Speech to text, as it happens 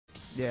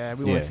Yeah,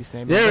 we want to see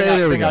Snake.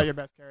 There we bring go. out your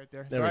best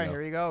character. There So, we go.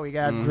 here we go. We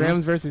got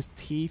Grimmz versus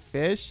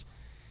T-Fish.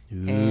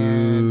 Ooh.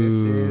 And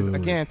this is,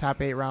 again,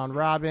 top 8 round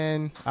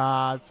robin.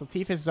 So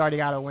T-Fish has already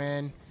got a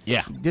win.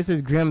 Yeah. This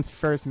is Grimm's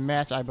first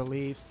match, I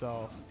believe.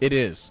 So It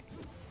is.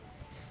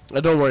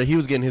 Don't worry. He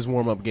was getting his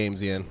warm-up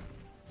games in.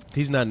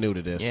 He's not new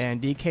to this. yeah,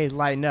 and DK's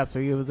lighting up, so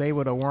he was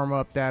able to warm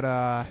up that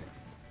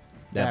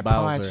that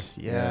punch. Bowser.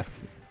 Yeah.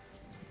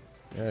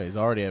 Yeah, he's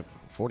already at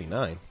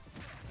 49.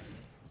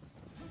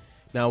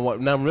 Now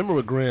remember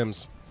with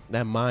Grimmz,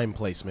 that mine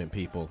placement,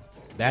 people.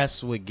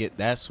 That's what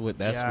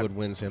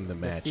wins him the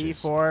matches. The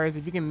C4s,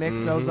 if you can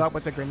mix those up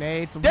with the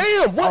grenades.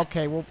 Damn, what?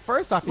 Okay, well,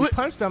 first off, he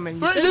punched him, and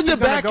he Right said in he's the going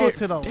to back go air.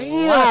 to the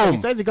Damn. left. He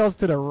says he goes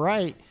to the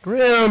right,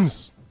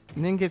 Grimmz.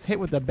 and then gets hit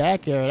with the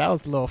back air. That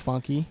was a little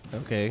funky.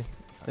 Okay.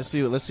 Let's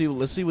see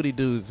what he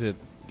does to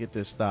get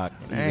this stock.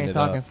 I ain't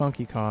talking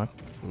Funky Kong.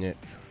 Yeah.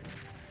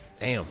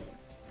 Damn.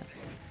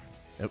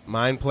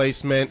 Mine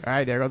placement. All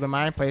right, there goes the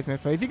mine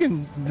placement. So if you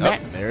can,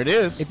 There it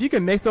is. if you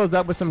can mix those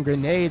up with some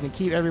grenades and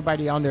keep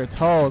everybody on their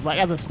toes, like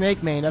as a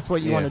Snake main, that's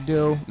what you want to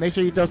do. Make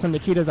sure you throw some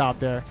Nikitas out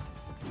there.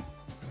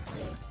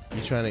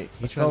 He's trying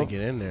to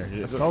get in there.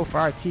 But so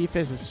far,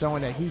 T-Fish is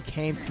showing that he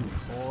came to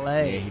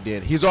play. Yeah, he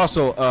did. He's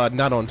also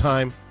not on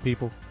time,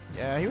 people.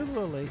 Yeah, he was a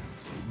little late.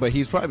 But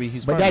he's probably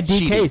But that DK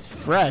cheating. is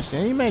fresh,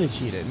 and he might have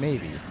cheated,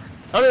 maybe.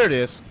 Oh, there it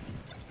is.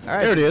 All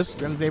right, There it is.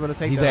 Grimm's able to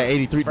take. He's the at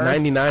 83, first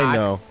 99 shot.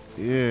 now.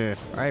 Yeah.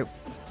 All right,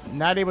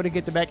 not able to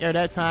get the back air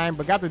that time,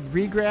 but got the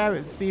regrab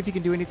and see if he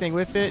can do anything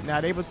with it.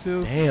 Not able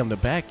to. Damn, the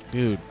back,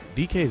 dude.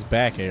 DK's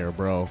back air,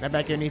 bro. That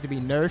back air needs to be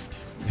nerfed,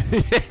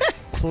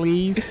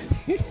 please.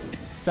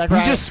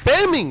 Sakurai, He's just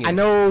spamming it. I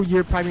know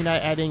you're probably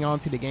not adding on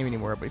to the game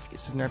anymore, but if you could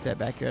just nerf that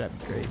back air, that'd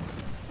be great.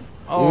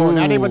 Oh, Ooh,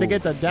 not able to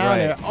get the down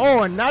there.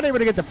 Oh, and not able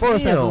to get the forward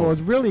step. It was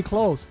really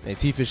close. And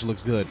T-Fish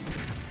looks good.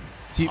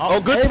 Good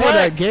able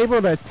tag.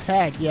 able to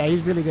attack. Yeah,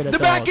 he's really good at The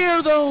those. back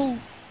air, though.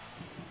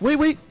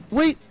 Wait.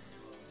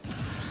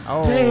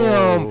 Oh.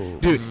 Damn.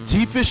 Dude,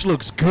 T-Fish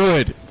looks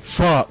good.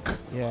 Fuck.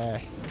 Yeah.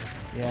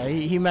 Yeah,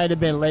 he might have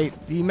been late.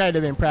 He might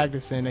have been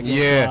practicing against.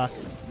 Yeah.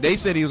 They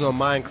said he was on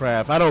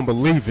Minecraft. I don't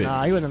believe it.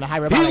 Nah, he was in the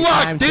high He's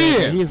locked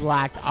in. He's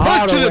locked all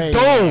Punch the to the way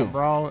dome. in,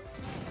 bro.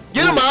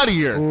 Get him out of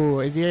here. Ooh,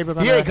 is he able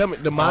to? He ain't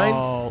coming. The mine.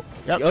 Oh,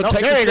 yep. Yo, Nope,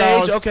 take the there he stage.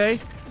 goes. Okay.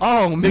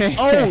 Oh man.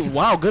 Oh,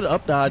 wow. Good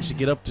up dodge to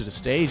get up to the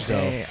stage, though.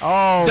 Dang.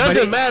 Oh, but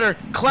Doesn't matter.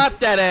 Clap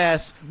that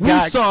ass. We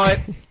saw it.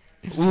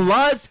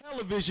 Live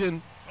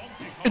television.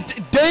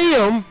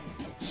 Damn.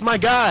 It's my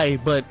guy,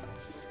 but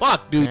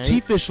fuck, dude. Man,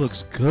 T-Fish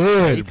looks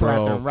good, He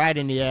clapped him bro. right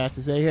in the ass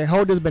to say, "Here,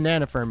 hold this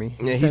banana for me."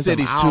 Yeah, he Sent said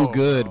him he's too out,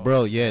 good,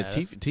 bro. Yeah,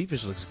 that's-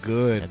 T-Fish looks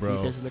good, that bro.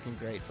 T-Fish is looking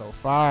great so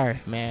far,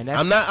 man. That's,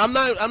 I'm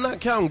not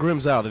counting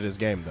Grimmz out of this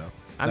game though.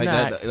 I'm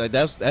not.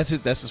 That's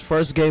his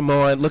first game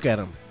on. Look at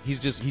him. He's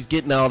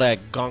getting all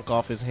that gunk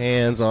off his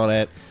hands, all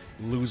that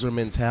loser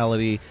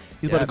mentality.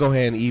 He's about to go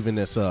ahead and even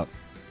this up.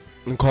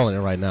 I'm calling it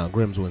right now.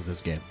 Grimmz wins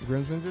this game.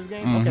 Grimmz wins this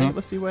game. Okay,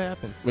 let's see what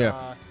happens.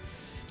 Yeah.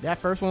 That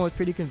first one was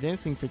pretty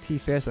convincing for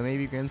T-Fish, but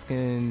maybe Grimmz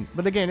can.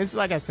 But again, it's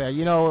like I said,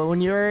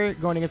 when you're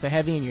going against a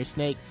heavy and you're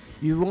Snake,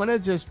 you want to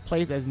just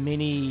place as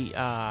many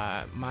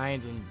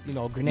mines and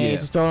grenades. Yeah,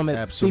 Just throw them at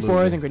absolutely.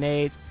 C4s and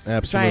grenades. Try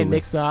Absolutely. and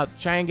mix up.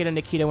 Try and get a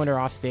Nikita when they're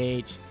off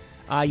stage.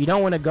 You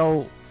don't want to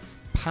go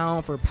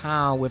pound for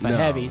pound with a No,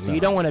 heavy, so no.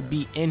 you don't want to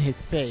be in his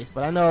face.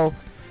 But I know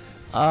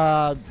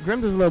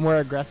Grimmz is a little more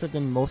aggressive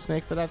than most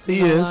Snakes that I've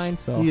seen online.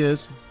 So He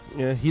is.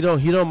 Yeah, he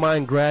don't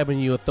mind grabbing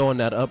you or throwing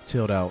that up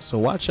tilt out. So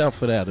watch out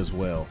for that as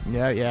well.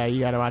 yeah, you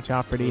gotta watch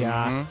out for the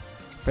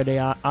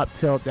up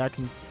tilt that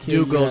can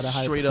kill Dude you goes at a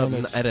high straight up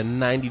percentage. at a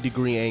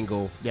 90-degree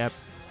angle. Yep.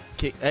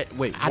 Kick.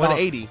 Wait, I don't-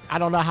 180. I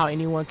don't know how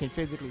anyone can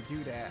physically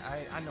do that.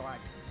 I know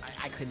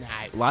I could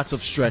not. Lots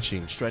of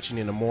stretching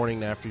in the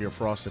morning after your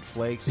frosted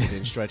flakes, and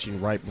then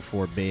stretching right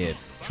before bed.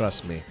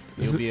 Trust me,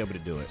 you'll be able to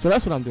do it. So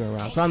that's what I'm doing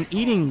around. So I'm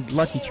eating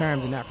Lucky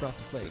Charms and not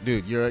Frosted Flakes.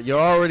 Dude, you're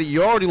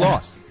already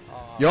lost.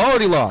 You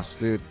already lost,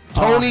 dude.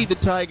 Tony the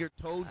Tiger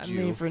told I you.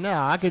 mean, for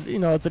now, I could,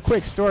 it's a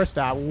quick store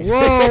stop. Whoa,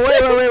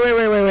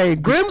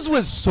 wait. Grimmz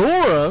with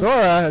Sora.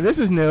 Sora, this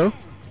is new.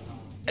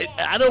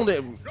 I don't.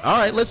 All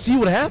right, let's see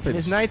what happens.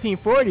 It's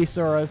 1940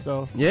 Sora,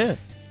 so Yeah.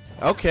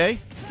 Okay.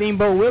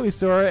 Steamboat Willie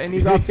Sora, and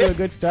he's off to a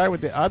good start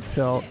with the up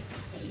tilt.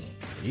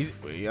 He's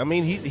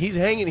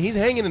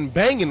hanging and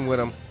banging with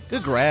him.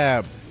 Good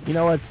grab. You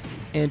know what's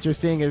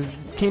interesting is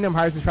Kingdom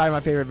Hearts is probably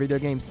my favorite video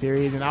game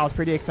series, and I was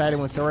pretty excited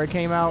when Sora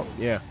came out.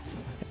 Yeah.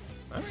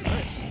 That's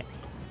nice.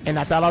 And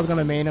I thought I was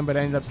gonna main him, but I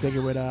ended up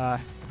sticking with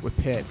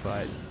Pit.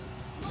 But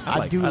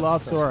I do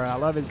love Sora. I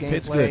love his gameplay.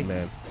 Pit's good,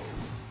 man.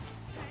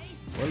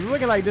 Well, it's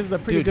looking like this is a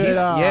pretty Dude,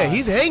 good.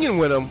 he's hanging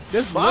with him.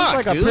 This looks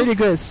like a pretty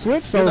good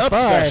switch so Good up far.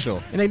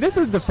 special. And this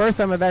is the first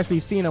time I've actually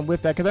seen him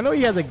with that, because I know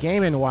he has a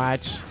Game &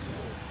 Watch.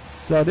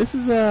 So this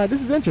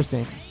is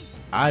interesting.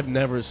 I've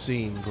never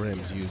seen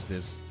Grimmz use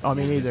this. Oh,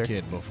 me use neither. This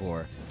kid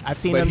before. I've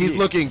seen But him. he's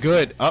looking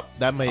good. Up,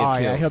 that may Oh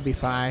have yeah, killed. he'll be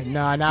fine.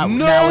 No, not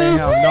No with him.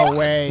 No way.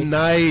 way.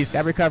 Nice.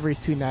 That recovery's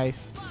too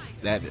nice.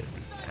 That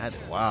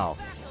wow.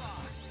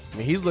 I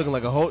mean, he's looking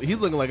like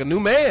a new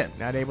man.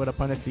 Not able to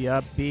punish the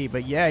up B,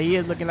 but yeah, he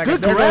is looking like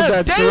Good a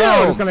grab.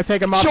 Damn! It's gonna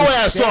take him off. Show the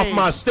ass stage. off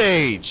my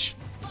stage.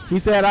 He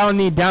said, "I don't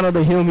need Donald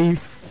to heal me."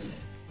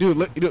 Dude,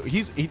 look,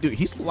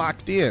 he's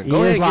locked in. He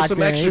Go ahead is and get locked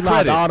some in. extra He locked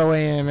credit. all the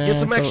way in, man. Get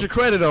some extra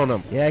credit on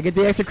him. Yeah, get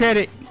the extra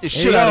credit. The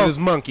shit out of this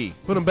monkey.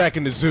 Put him back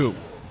in the zoo.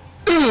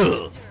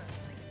 Ugh.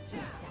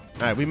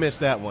 All right, we missed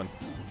that one.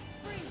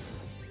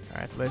 All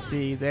right, so let's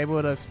see. He's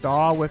able to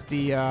stall with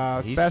the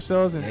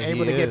specials and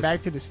able to get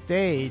back to the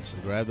stage.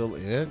 Grab the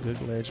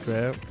good ledge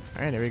grab.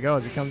 All right, there he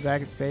goes. He comes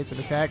back at the stage for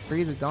the attack,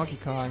 freezes Donkey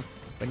Kong,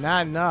 but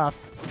not enough.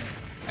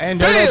 And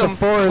there goes the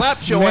forward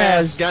Clapped your smash.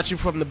 ass. Got you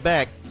from the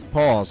back.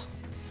 Pause.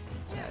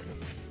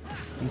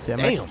 He said,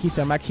 Damn. he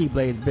said, my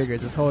Keyblade's bigger.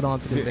 Just hold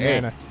on to this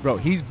banana.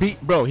 Hey,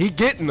 bro, he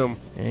getting them.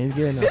 And he's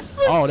getting them.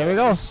 Oh, there we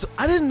go.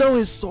 I didn't know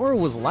his Sora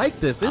was like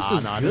this. This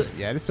is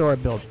good. This Sora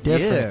built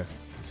different. Yeah.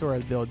 Sora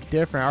built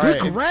different. All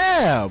right. Good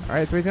grab. All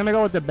right, so he's going to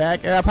go with the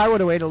back. I probably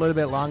would have waited a little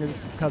bit longer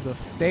just because of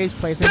stage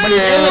placement. But he's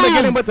able to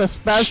get him with the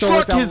special. Struck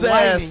with the his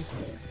lightning. ass.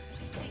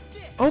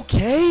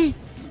 Okay.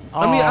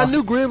 I mean, I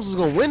knew Grimmz was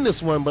going to win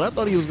this one, but I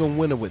thought he was going to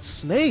win it with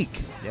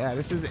Snake. Yeah,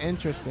 this is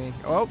interesting.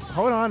 Oh,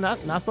 hold on.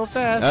 Not so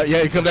fast.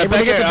 Yeah, he come back Able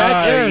to get the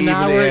back air.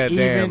 Now we're damn.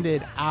 evened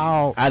it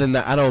out. I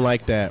don't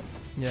like that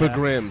for Yeah.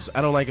 Grimmz.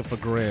 I don't like it for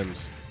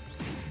Grimmz.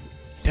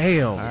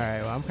 Damn. All right,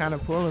 well, I'm kind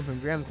of pulling from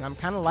Grimmz. I'm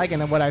kind of liking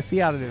what I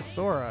see out of this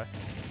Sora.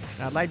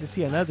 I'd like to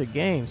see another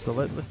game, so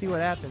let's see what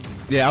happens.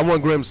 Yeah, I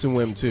want Grimmz to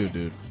win too,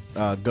 dude.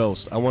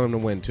 Ghost, I want him to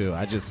win too.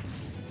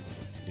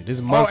 Dude,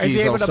 this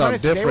monkey's on something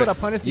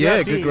different.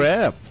 Yeah, good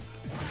grab.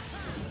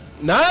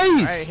 Nice. All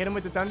right, hit him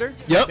with the thunder.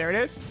 Yep. There it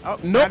is. Oh,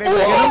 No. not able to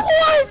get him.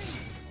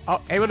 What?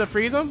 Oh, able to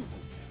freeze him.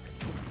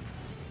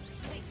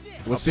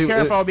 We'll see. Be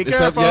careful. Be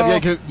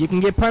careful. You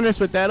can get punished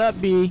with that up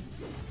B.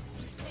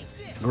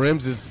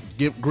 Grimmz is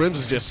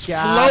just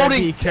Gotta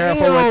floating. be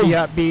careful with the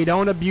up B.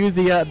 Don't abuse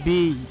the up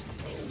B.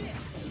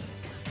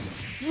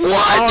 What?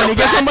 Oh, and he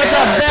gets him with the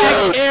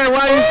back air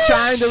while he's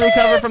trying to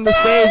recover from the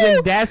stage,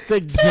 and that's the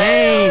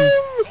game.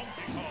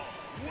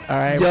 All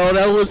right. Yo,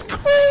 that was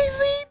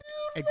crazy,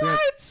 Hey, dude.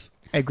 What?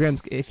 Hey,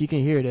 Grimmz, if you can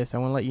hear this, I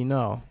want to let you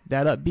know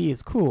that up B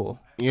is cool.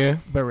 Yeah.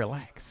 But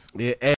relax. Yeah.